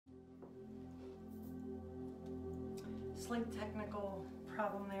slight technical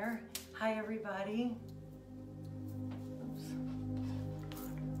problem there. Hi, everybody. Oops.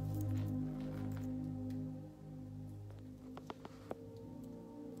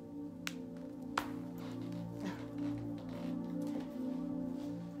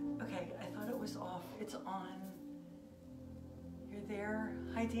 Okay, I thought it was off. It's on. You're there.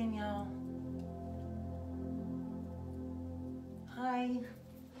 Hi, Danielle. Hi.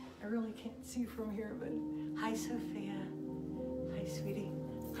 I really can't see from here, but hi, Sophia. Hi, sweetie.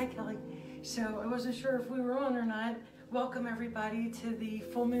 Hi, Kelly. So I wasn't sure if we were on or not. Welcome, everybody, to the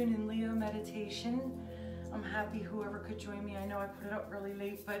Full Moon in Leo meditation. I'm happy whoever could join me. I know I put it up really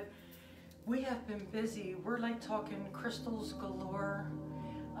late, but we have been busy. We're like talking crystals galore,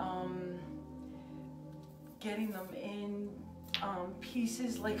 getting them in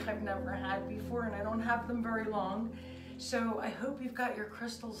pieces like I've never had before, and I don't have them very long. So I hope you've got your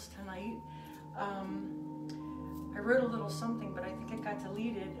crystals tonight. I wrote a little something, but I think it got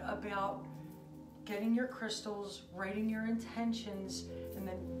deleted, about getting your crystals, writing your intentions, and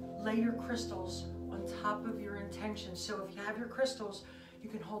then lay your crystals on top of your intentions. So if you have your crystals, you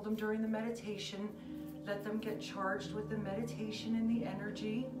can hold them during the meditation, let them get charged with the meditation and the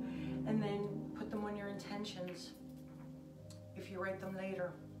energy, and then put them on your intentions if you write them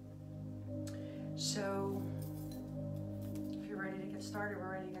later. So if you're ready to get started,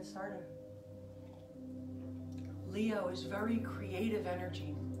 we're ready to get started. Leo is very creative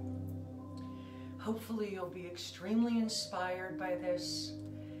energy. Hopefully you'll be extremely inspired by this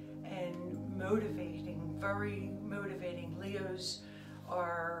and motivating, very motivating. Leos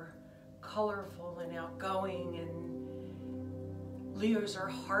are colorful and outgoing, and Leos are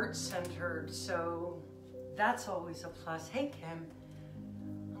heart-centered, so that's always a plus. Hey, Kim.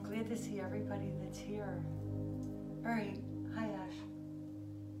 I'm glad to see everybody that's here. All right. Hi, Ash.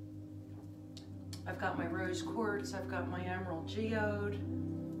 I've got my rose quartz. I've got my emerald geode.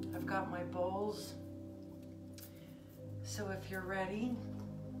 I've got my bowls. So if you're ready,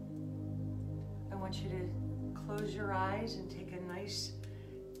 I want you to close your eyes and take a nice,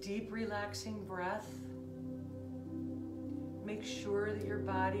 deep, relaxing breath. Make sure that your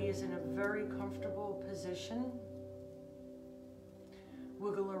body is in a very comfortable position.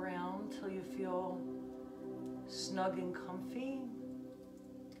 Wiggle around till you feel snug and comfy.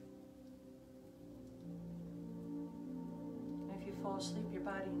 And if you fall asleep, your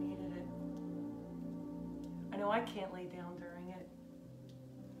body needed it. I know I can't lay down during it.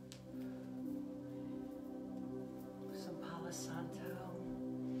 Some Palo Santo.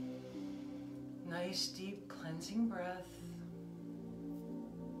 Nice, deep, cleansing breath.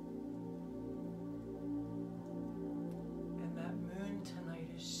 And that moon tonight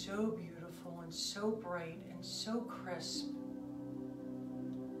is so beautiful and so bright and so crisp.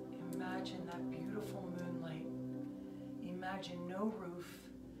 Imagine that beautiful moonlight. Imagine no roof,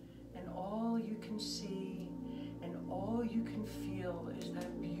 and all you can see and all you can feel is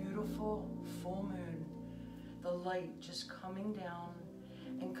that beautiful full moon. The light just coming down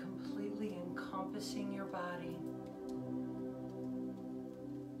and completely encompassing your body.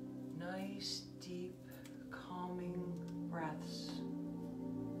 Nice, deep, calming breaths.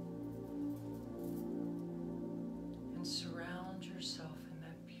 And surround yourself in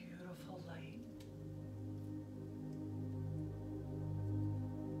that beautiful light.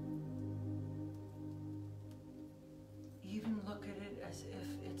 Even look at it as if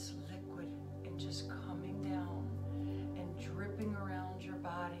it's liquid and just coming down and dripping around your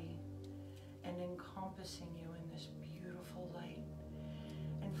body and encompassing you in this beautiful light.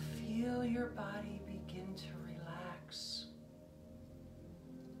 And feel your body begin to relax.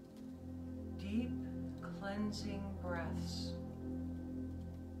 Deep, cleansing breaths.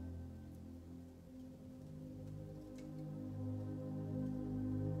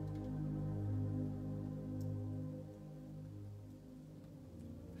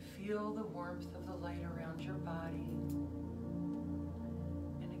 Feel the warmth of the light around your body.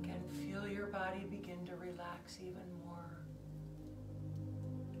 And again, feel your body begin to relax even more.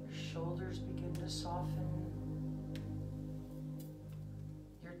 Your shoulders begin to soften.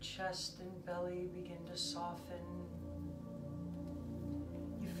 Your chest and belly begin to soften.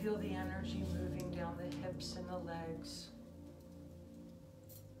 You feel the energy moving down the hips and the legs.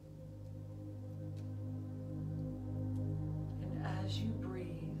 And as you breathe,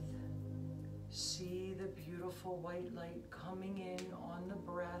 see the beautiful white light coming in on the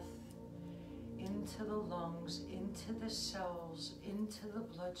breath, into the lungs, into the cells, into the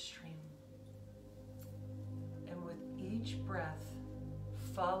bloodstream. And with each breath,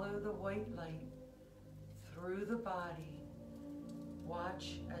 follow the white light through the body.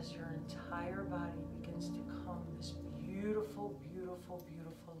 Watch as your entire body begins to come this beautiful beautiful, beautiful,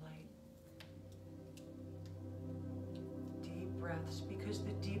 beautiful light. Deep breaths, because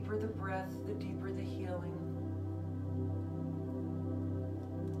the deeper the breath, the deeper the healing.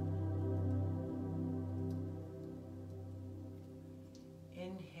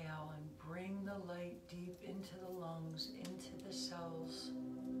 Inhale and bring the light deep into the lungs, into the cells,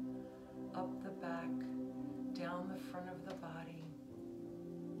 up the back, down the front of the body.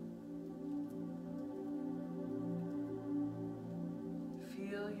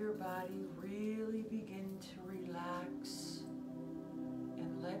 Feel your body really begin to relax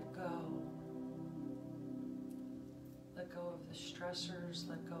and let go. Let go of the stressors,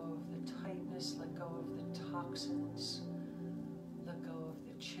 let go of the tightness, let go of the toxins, let go of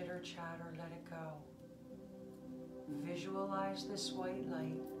the chitter chatter, let it go. Visualize this white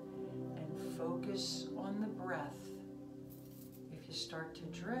light and focus on the breath. If you start to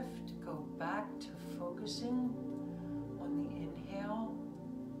drift, go back to focusing on the inhale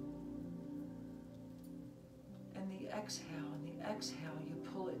and the exhale. And the exhale, you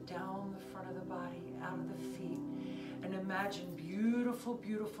pull it down the front of the body, out of the feet, and imagine beautiful,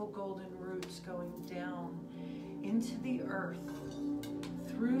 beautiful golden roots going down into the earth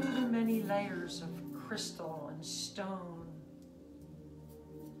through the many layers of crystal and stone.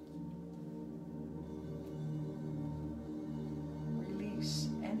 Release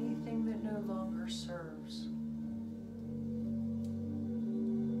anything that no longer serves.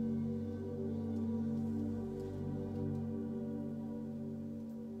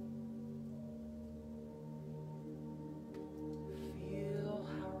 Feel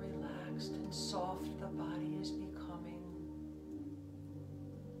how relaxed and soft the body is becoming.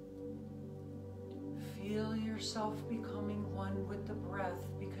 Feel yourself becoming one with the breath,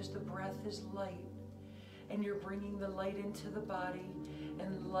 because the breath is light. And you're bringing the light into the body,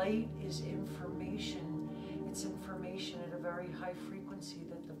 and light is information. It's information at a very high frequency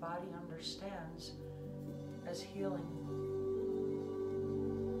that the body understands as healing.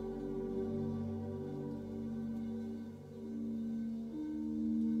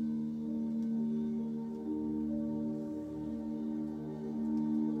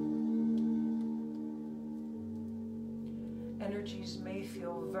 Energies may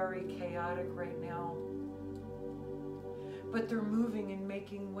feel very chaotic right now, but they're moving and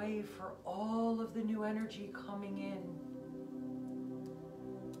making way for all of the new energy coming in.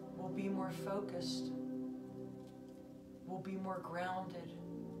 We'll be more focused. We'll be more grounded.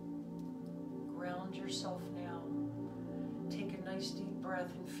 Ground yourself now. Take a nice deep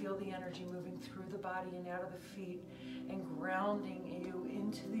breath and feel the energy moving through the body and out of the feet and grounding you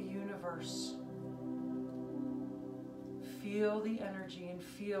into the universe. Feel the energy and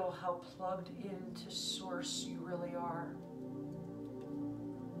feel how plugged into Source you really are.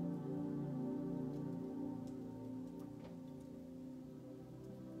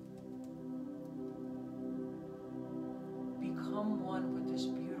 Become one with this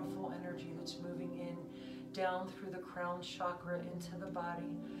beautiful energy that's moving in, down through the crown chakra into the body,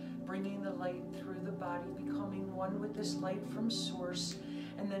 bringing the light through the body, becoming one with this light from Source,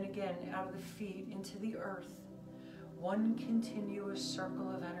 and then again out of the feet into the earth. One continuous circle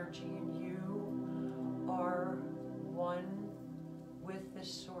of energy, and you are one with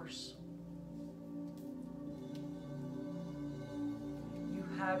this Source. You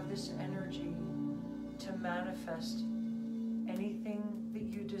have this energy to manifest anything that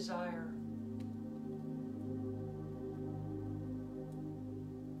you desire.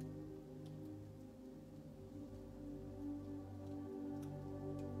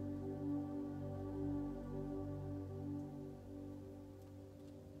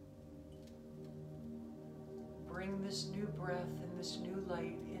 Bring this new breath and this new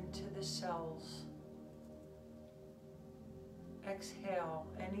light into the cells. Exhale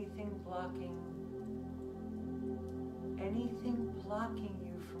anything blocking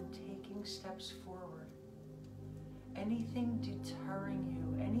you from taking steps forward. Anything deterring you,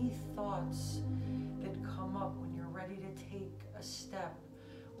 any thoughts that come up when you're ready to take a step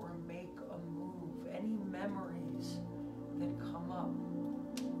or make a move, any memories that come up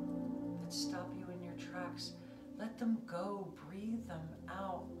that stop you in your tracks. Let them go, breathe them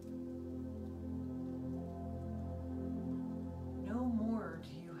out. No more do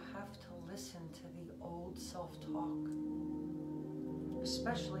you have to listen to the old self-talk,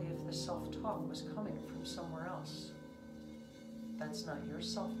 especially if the self-talk was coming from somewhere else. That's not your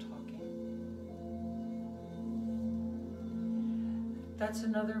self-talking. That's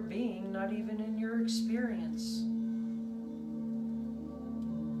another being not even in your experience.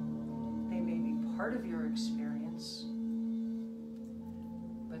 They may be part of your experience,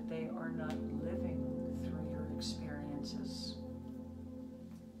 but they are not living through your experience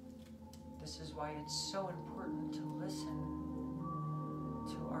why it's so important to listen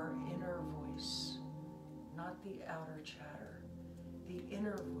to our inner voice, not the outer chatter, the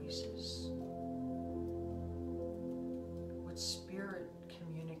inner voices. What Spirit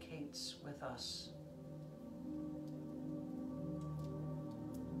communicates with us.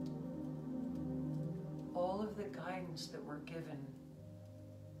 All of the guidance that we're given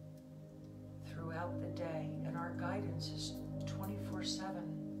throughout the day, and our guidance is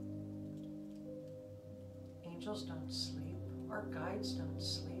 24/7. Angels don't sleep. Our guides don't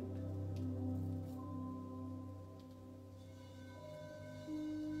sleep.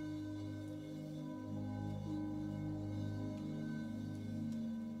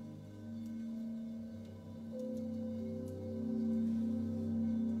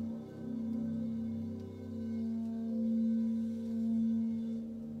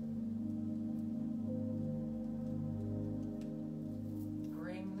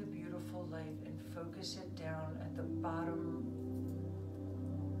 Focus it down at the bottom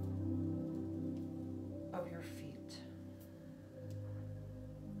of your feet.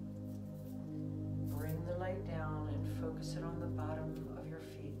 Bring the light down and focus it on the bottom of your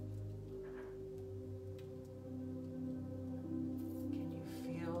feet. Can you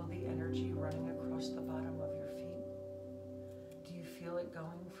feel the energy running across the bottom of your feet? Do you feel it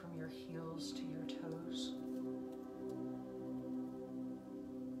going from your heels to your toes?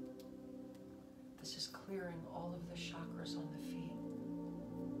 This is clearing all of the chakras on the feet.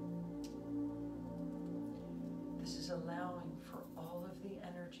 This is allowing for all of the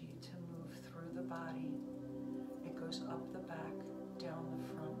energy to move through the body. It goes up the back, down the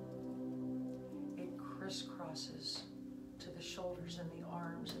front. It crisscrosses to the shoulders and the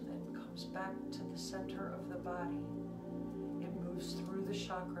arms, and then comes back to the center of the body. It moves through the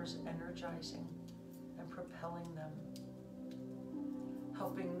chakras, energizing and propelling them,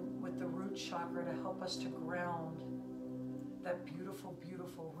 helping with the root chakra to help us to ground that beautiful,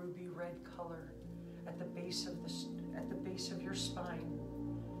 beautiful ruby red color at the base of your spine,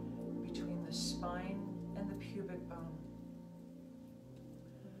 between the spine and the pubic bone.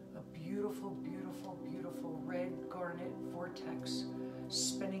 A beautiful, beautiful, beautiful red garnet vortex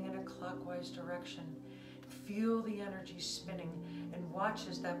spinning in a clockwise direction. Feel the energy spinning and watch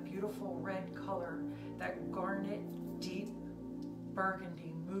as that beautiful red color, that garnet, deep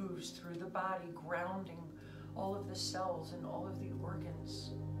burgundy, moves through the body, grounding all of the cells and all of the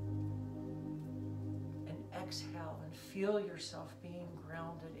organs. And exhale and feel yourself being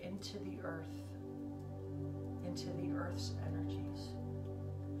grounded into the earth, into the earth's energies.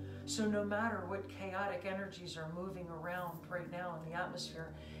 So no matter what chaotic energies are moving around right now in the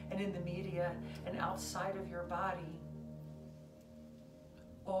atmosphere and in the media and outside of your body,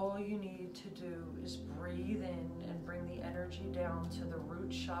 all you need to do is breathe in and bring the energy down to the root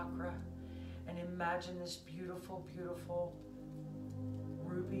chakra and imagine this beautiful, beautiful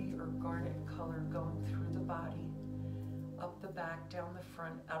ruby or garnet color going through the body, up the back, down the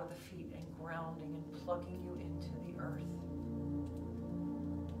front, out of the feet, and grounding and plugging you into the earth.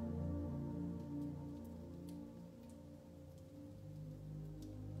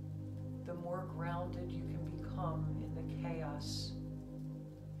 The more grounded you can become in the chaos,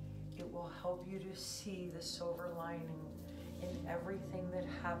 it will help you to see the silver lining in everything that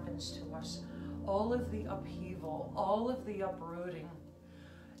happens to us. All of the upheaval, all of the uprooting,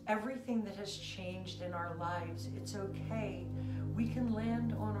 everything that has changed in our lives, it's okay. We can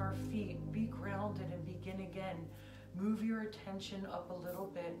land on our feet, be grounded, and begin again. Move your attention up a little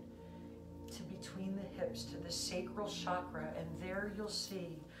bit to between the hips, to the sacral chakra, and there you'll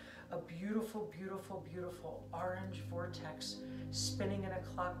see a beautiful, beautiful, beautiful orange vortex spinning in a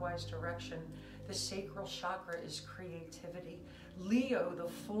clockwise direction. The sacral chakra is creativity. Leo, the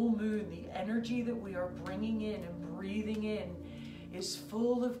full moon, the energy that we are bringing in and breathing in is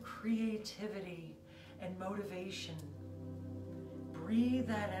full of creativity and motivation. Breathe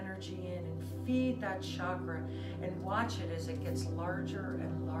that energy in and feed that chakra and watch it as it gets larger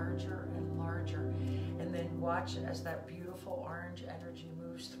and larger and larger. And then watch as that beautiful orange energy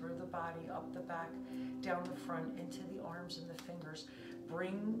moves through the body, up the back, down the front, into the arms and the fingers.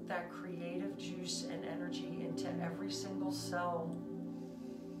 Bring that creative juice and energy into every single cell.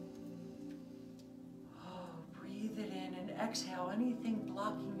 Oh, breathe it in and exhale. Anything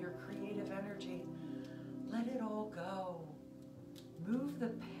blocking your creative energy, let it all go. Move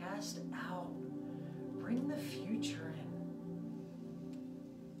the past out. Bring the future in.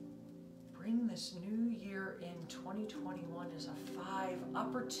 Bring this new year in 2021 as a 5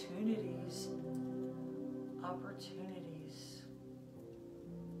 opportunities. Opportunities.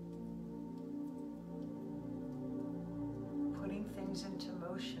 Putting things into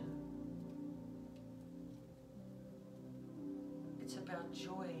motion. It's about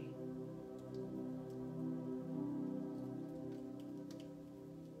joy.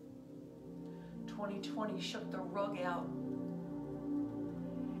 "2020 shook the rug out.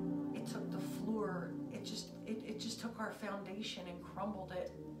 It took the floor. It just took our foundation and crumbled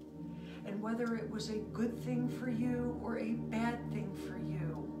it. And whether it was a good thing for you or a bad thing for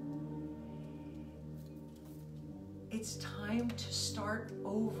you, it's time to start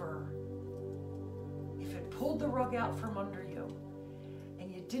over. If it pulled the rug out from under you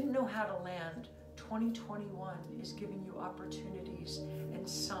and you didn't know how to land, 2021 is giving you opportunities and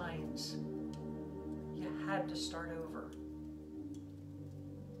signs. You had to start over.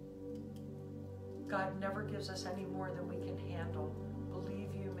 God never gives us any more than we can handle.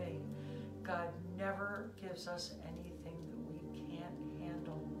 Believe you me, God never gives us anything that we can't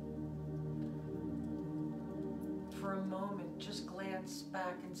handle. For a moment, just glance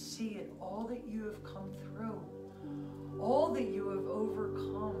back and see it, all that you have come through, all that you have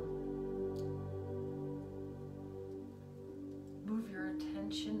overcome. Move your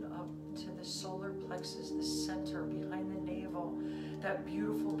attention up to the solar plexus, the center behind the navel, that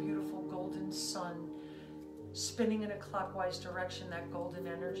beautiful, beautiful golden sun spinning in a clockwise direction, that golden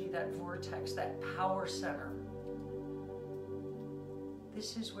energy, that vortex, that power center.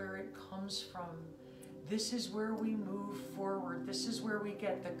 This is where it comes from. This is where we move forward. This is where we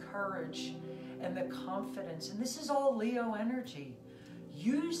get the courage and the confidence. And this is all Leo energy.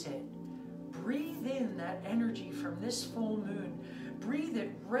 Use it. Breathe in that energy from this full moon. Breathe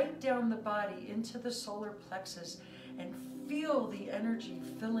it right down the body into the solar plexus and feel the energy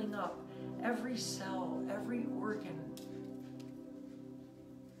filling up every cell, every organ.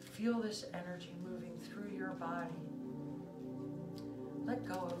 Feel this energy moving through your body. Let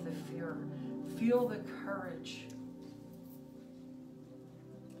go of the fear. Feel the courage.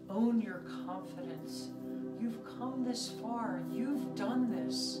 Own your confidence. You've come this far. You've done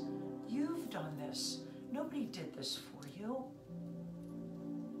this. You've done this. Nobody did this for you.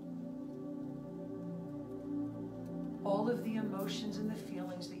 All of the emotions and the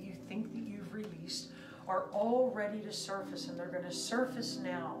feelings that you think that you've released are all ready to surface, and they're going to surface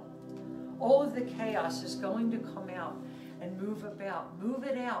now. All of the chaos is going to come out and move about. Move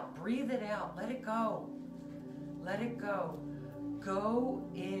it out. Breathe it out. Let it go. Let it go. Go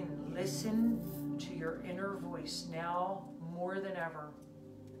in. Listen to your inner voice now more than ever.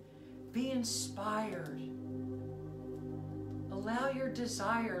 Be inspired. Allow your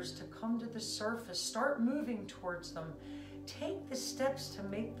desires to come to the surface. Start moving towards them. Take the steps to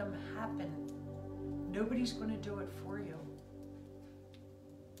make them happen. Nobody's going to do it for you.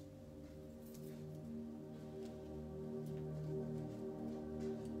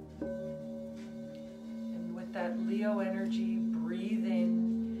 And with that Leo energy, breathe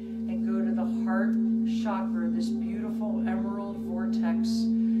in and go to the heart chakra, this beautiful emerald vortex.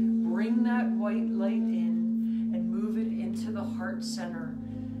 Bring that white light in and move it into the heart center.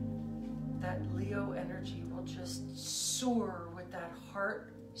 That Leo energy will just soar with that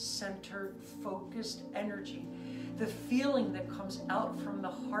heart-centered, focused energy. The feeling that comes out from the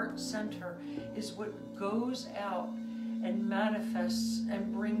heart center is what goes out and manifests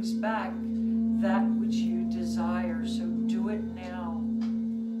and brings back that which you desire. So do it now.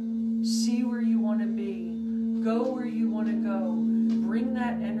 See where you want to be. Go where you want to go. Bring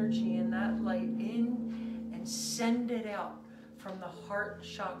that energy and that light in and send it out from the heart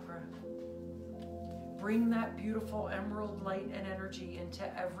chakra. Bring that beautiful emerald light and energy into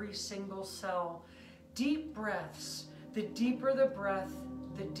every single cell. Deep breaths. The deeper the breath,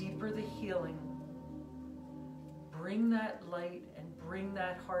 the deeper the healing. Bring that light and bring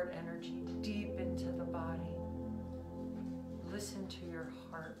that heart energy deep into the body. Listen to your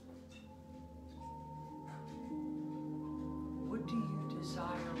heart. What do you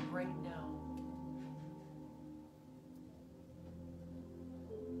desire right now?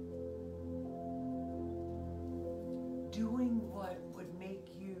 Doing what would make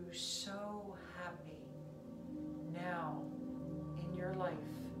you so happy now in your life,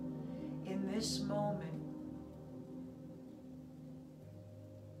 in this moment.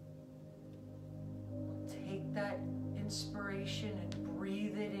 Take that inspiration and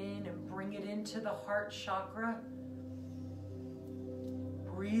breathe it in and bring it into the heart chakra.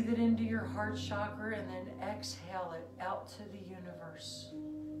 Breathe it into your heart chakra and then exhale it out to the universe.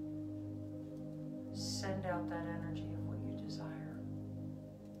 Send out that energy of what you desire.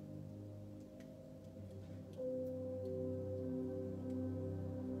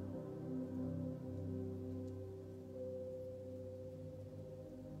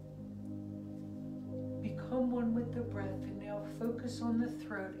 Become one with the breath, and now focus on the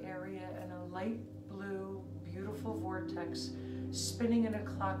throat area, and a light blue, beautiful vortex spinning in a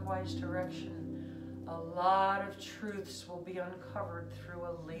clockwise direction, a lot of truths will be uncovered through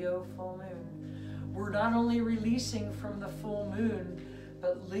a Leo full moon. We're not only releasing from the full moon,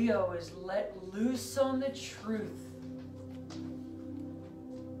 but Leo is let loose on the truth.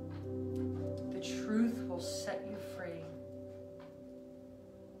 The truth will set you free.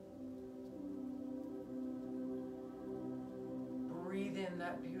 Breathe in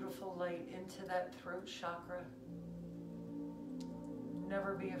that beautiful light into that throat chakra.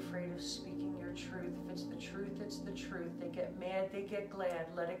 Never be afraid of speaking your truth. If it's the truth, it's the truth. They get mad, they get glad.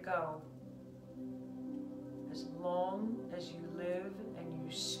 Let it go. As long as you live and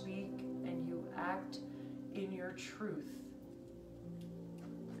you speak and you act in your truth,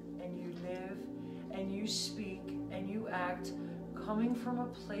 and you live and you speak and you act coming from a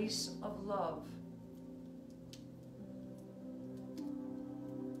place of love,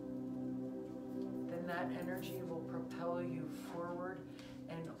 then that energy will propel you forward,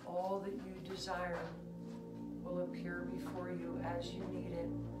 and all that you desire will appear before you as you need it.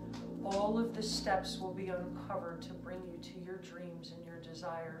 All of the steps will be uncovered to bring you to your dreams and your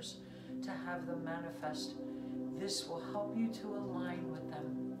desires, to have them manifest. This will help you to align with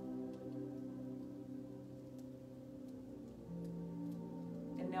them.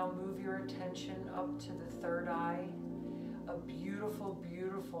 And now move your attention up to the third eye, a beautiful,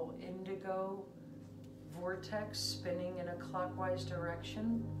 beautiful indigo vortex spinning in a clockwise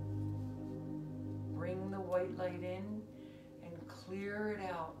direction. Bring the white light in and clear it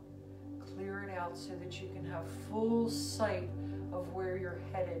out. Clear it out so that you can have full sight of where you're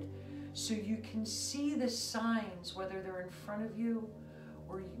headed. So you can see the signs, whether they're in front of you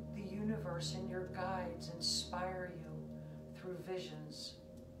or the universe and your guides inspire you through visions,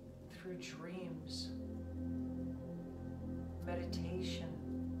 through dreams, meditation.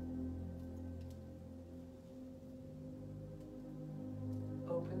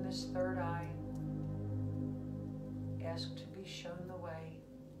 Open this third eye. Ask to be shown the way.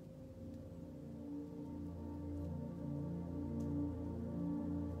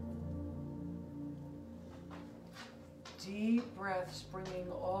 Deep breaths, bringing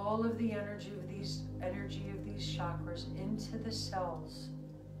all of the energy of these chakras into the cells,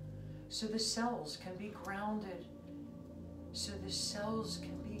 so the cells can be grounded, so the cells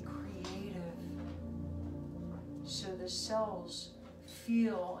can be creative, so the cells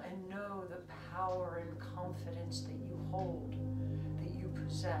feel and know the power and confidence that you hold, that you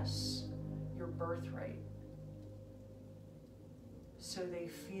possess, your birthright. So they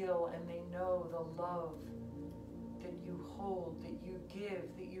feel and they know the love that you hold, that you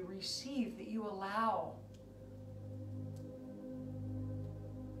give, that you receive, that you allow.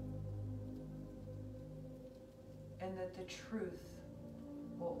 And that the truth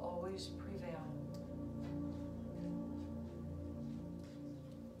will always prevail.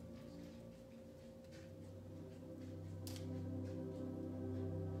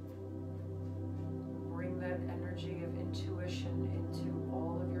 Bring that energy of intuition into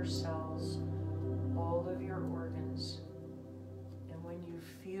all of your cells, all of your organs. And when you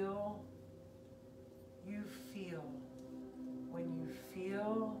feel, you feel. When you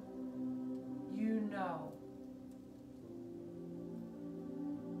feel, you know.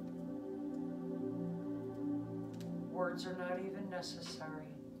 Words are not even necessary.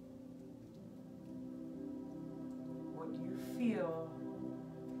 What you feel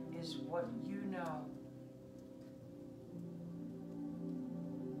is what you know.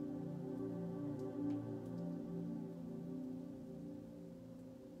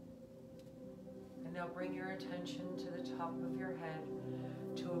 And now bring your attention to the top of your head,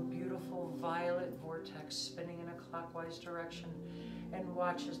 to a beautiful violet vortex spinning in a clockwise direction. And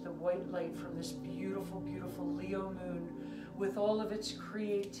watch as the white light from this beautiful, beautiful Leo moon with all of its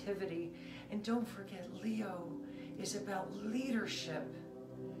creativity. And don't forget, Leo is about leadership.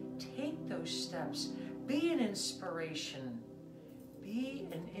 Take those steps. Be an inspiration. Be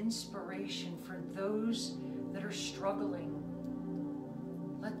an inspiration for those that are struggling.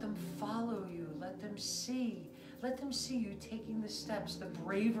 Let them follow you. Let them see. Let them see you taking the steps, the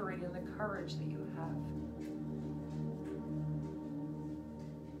bravery and the courage that you have.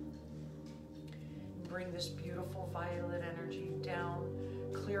 Bring this beautiful violet energy down.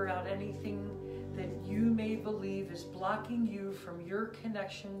 Clear out anything that you may believe is blocking you from your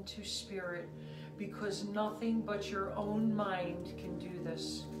connection to spirit, because nothing but your own mind can do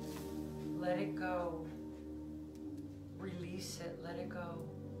this. Let it go. Release it. Let it go.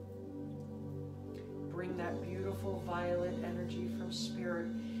 Bring that beautiful violet energy from spirit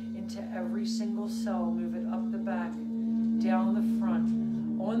into every single cell. Move it up the back, down the front.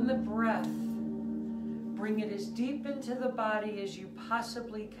 On the breath, Bring it as deep into the body as you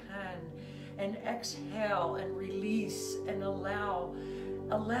possibly can. And exhale and release and allow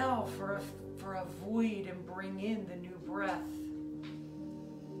for a void and bring in the new breath.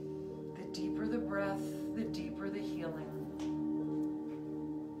 The deeper the breath, the deeper the healing.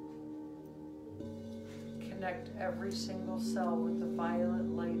 Connect every single cell with the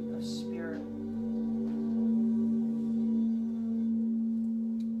violet light of spirit.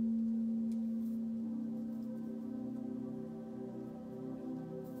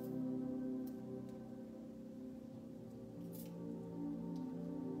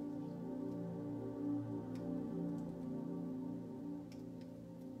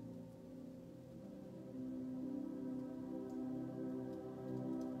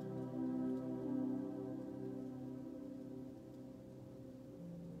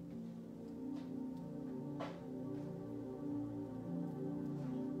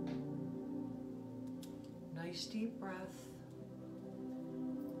 Nice deep breath.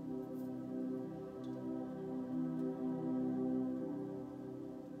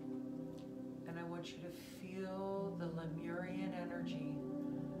 And I want you to feel the Lemurian energy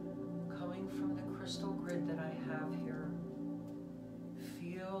coming from the crystal grid that I have here.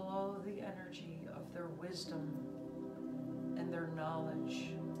 Feel all of the energy of their wisdom and their knowledge.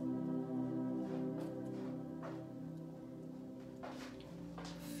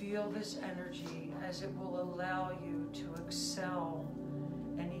 Feel this energy as it will allow you to excel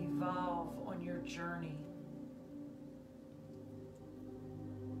and evolve on your journey.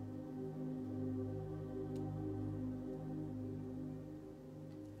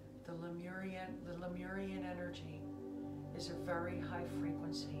 The Lemurian energy is a very high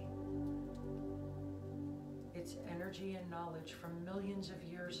frequency. It's energy and knowledge from millions of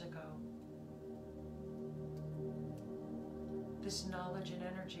years ago. This knowledge and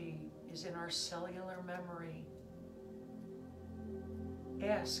energy is in our cellular memory.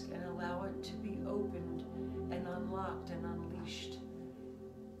 Ask and allow it to be opened and unlocked and unleashed.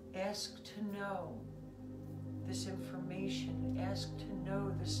 Ask to know this information. Ask to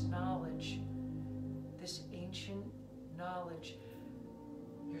know this knowledge, this ancient knowledge.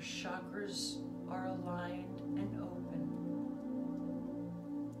 Your chakras are aligned and open.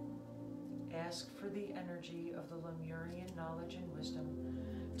 Ask for the energy of the Lemurian knowledge and wisdom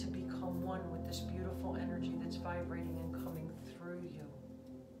to become one with this beautiful energy that's vibrating and coming through you.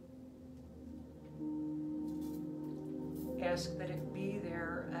 Ask that it be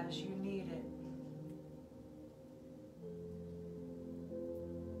there as you need it.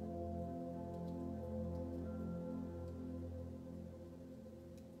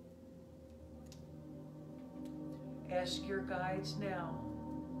 Ask your guides now.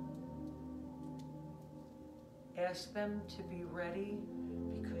 Ask them to be ready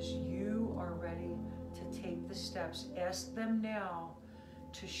because you are ready to take the steps. Ask them now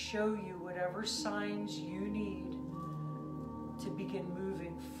to show you whatever signs you need to begin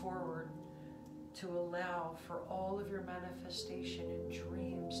moving forward, to allow for all of your manifestation and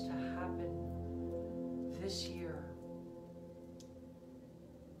dreams to happen this year.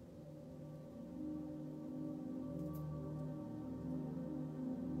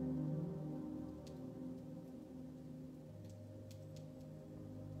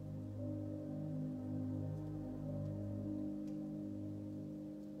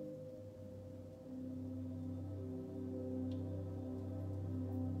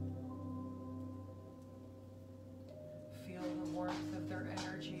 Of their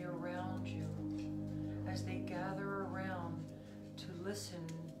energy around you as they gather around to listen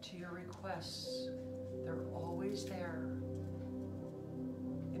to your requests. They're always there.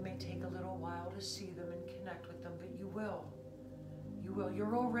 It may take a little while to see them and connect with them, but you will. You will.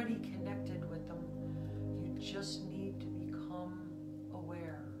 You're already connected with them. You just need to become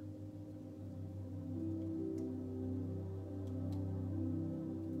aware.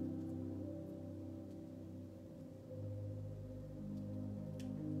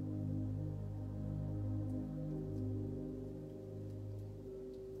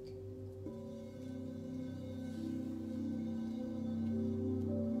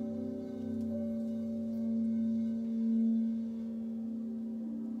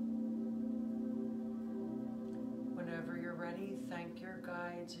 Thank your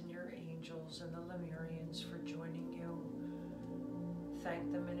guides and your angels and the Lemurians for joining you.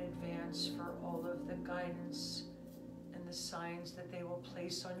 Thank them in advance for all of the guidance and the signs that they will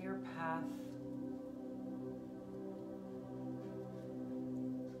place on your path.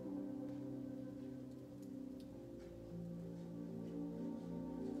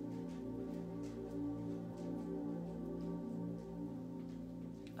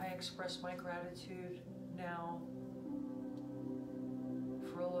 I express my gratitude now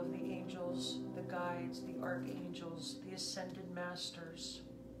for all of the angels, the guides, the archangels, the ascended masters.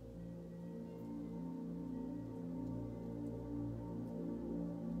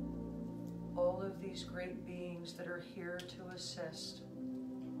 All of these great beings that are here to assist.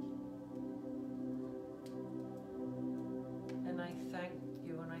 And I thank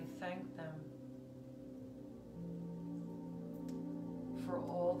you and I thank them for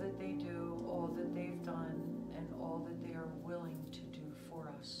all that they do, all that they've done, and all that they are willing to do for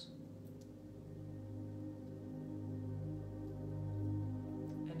us.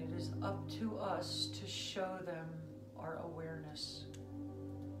 And it is up to us to show them our awareness,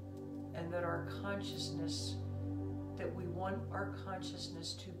 and that our consciousness, that we want our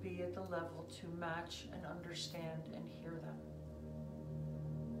consciousness to be at the level to match and understand and hear them.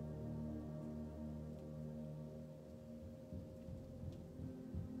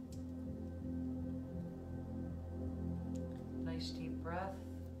 Nice deep breath.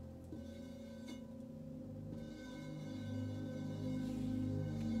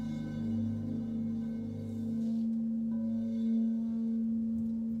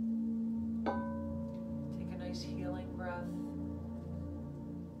 Take a nice healing breath.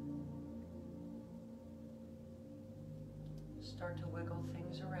 Start to wiggle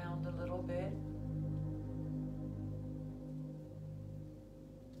things around a little bit.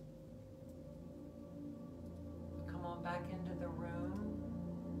 Come on back into the room.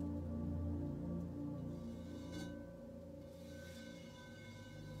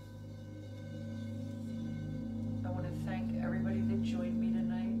 I want to thank everybody that joined me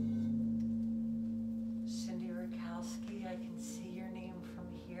tonight. Cindy Rakowski, I can see your name from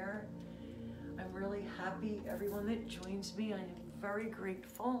here. I'm really happy, everyone that joins me. I'm very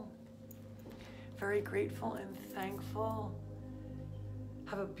grateful and thankful.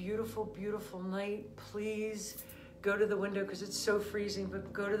 Have a beautiful, beautiful night. Please go to the window because it's so freezing,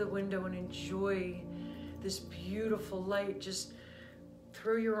 but go to the window and enjoy this beautiful light. Just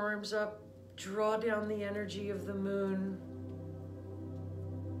throw your arms up, draw down the energy of the moon,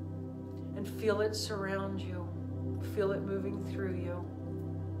 and feel it surround you. Feel it moving through you.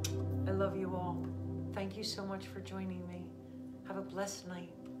 I love you all. Thank you so much for joining me. Have a blessed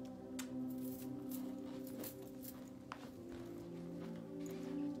night.